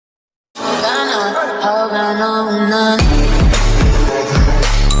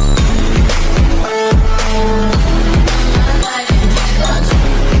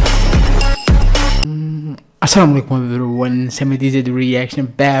Assalamualaikum everyone, Samir did reaction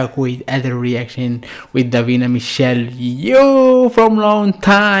back with other reaction with Davina Michelle, yo, from long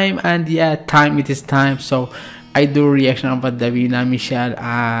time. And yeah, it is time, so I do reaction about Davina Michelle,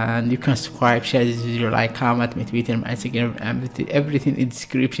 and you can subscribe, share this video, like, comment, my Twitter, my Instagram, everything in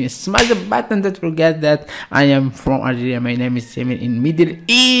description. Smash the button, don't forget that I am from Algeria. My name is Samir in Middle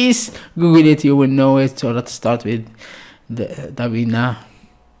East. Google it, you will know it. So let's start with the Davina,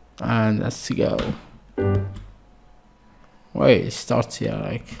 and let's go. Wait, it starts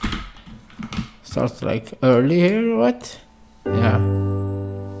here like early here, what? Yeah.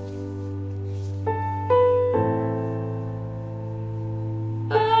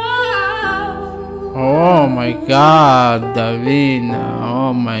 Oh my god, Davina,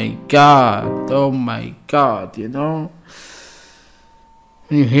 oh my god, you know?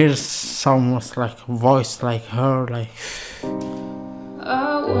 When you hear someone like a voice like her, like,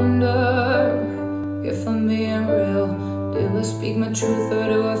 I wonder if I'm being real. Do I speak my truth or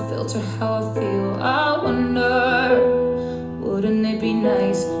do I filter how I feel? I wonder, wouldn't it be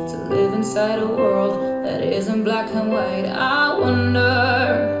nice to live inside a world that isn't black and white? I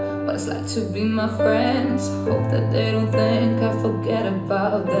wonder what it's like to be my friends. Hope that they don't think I forget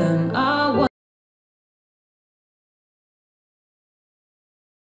about them. I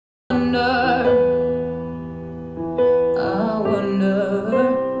wonder.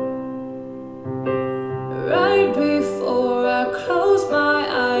 Right before I close my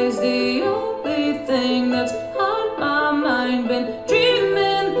eyes, the only thing that's on my mind, been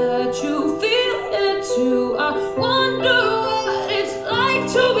dreaming that you feel it too. I wonder what it's like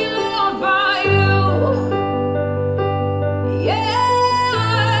to be loved by you. Yeah,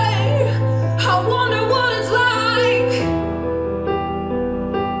 I wonder what it's like.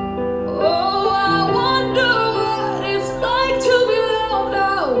 Oh, I wonder what it's like to be loved.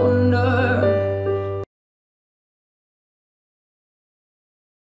 I wonder.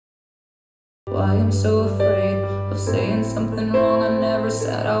 Why I'm so afraid of saying something wrong. I never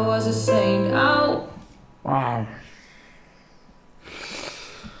said I was a saint. Ow. wow,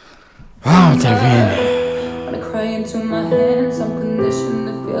 Davina. When I cry into my hands, I'm conditioned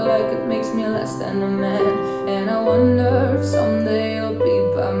to feel like it makes me less than a man. And I wonder if someday you'll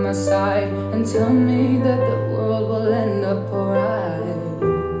be by my side and tell me that the world will end up alright.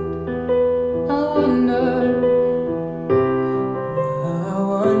 I wonder.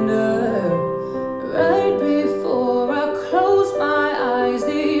 Right before I close my eyes,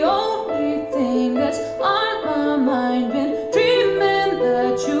 the only thing that's on my mind, been dreaming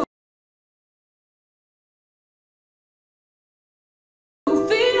that you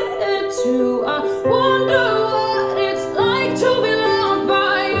feel it too. I wonder what it's like to be loved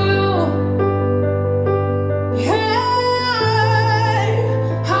by you. Hey,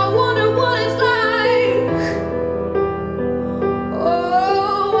 I wonder what it's like.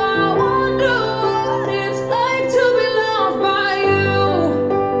 Oh, I wonder what it's like to be loved by you.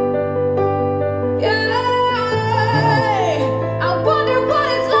 Yeah, I wonder what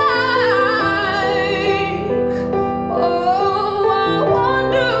it's like. Oh, I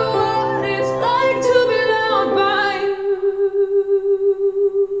wonder what it's like to be loved by you.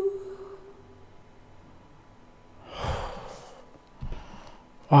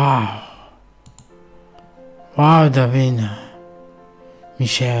 Wow, Davina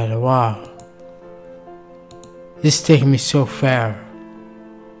Michelle, wow, this take me so far.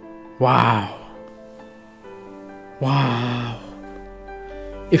 Wow.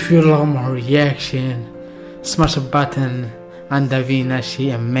 If you love my reaction, smash a button. And Davina, she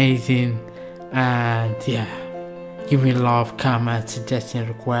amazing. And yeah, give me love, comment, suggestion,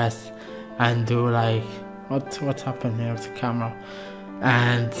 request, and do like what happened here with the camera.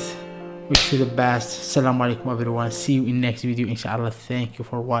 And wish you the best. Assalamu alaikum everyone, see you in next video inshallah. Thank you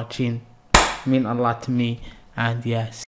for watching, mean a lot to me. And yes.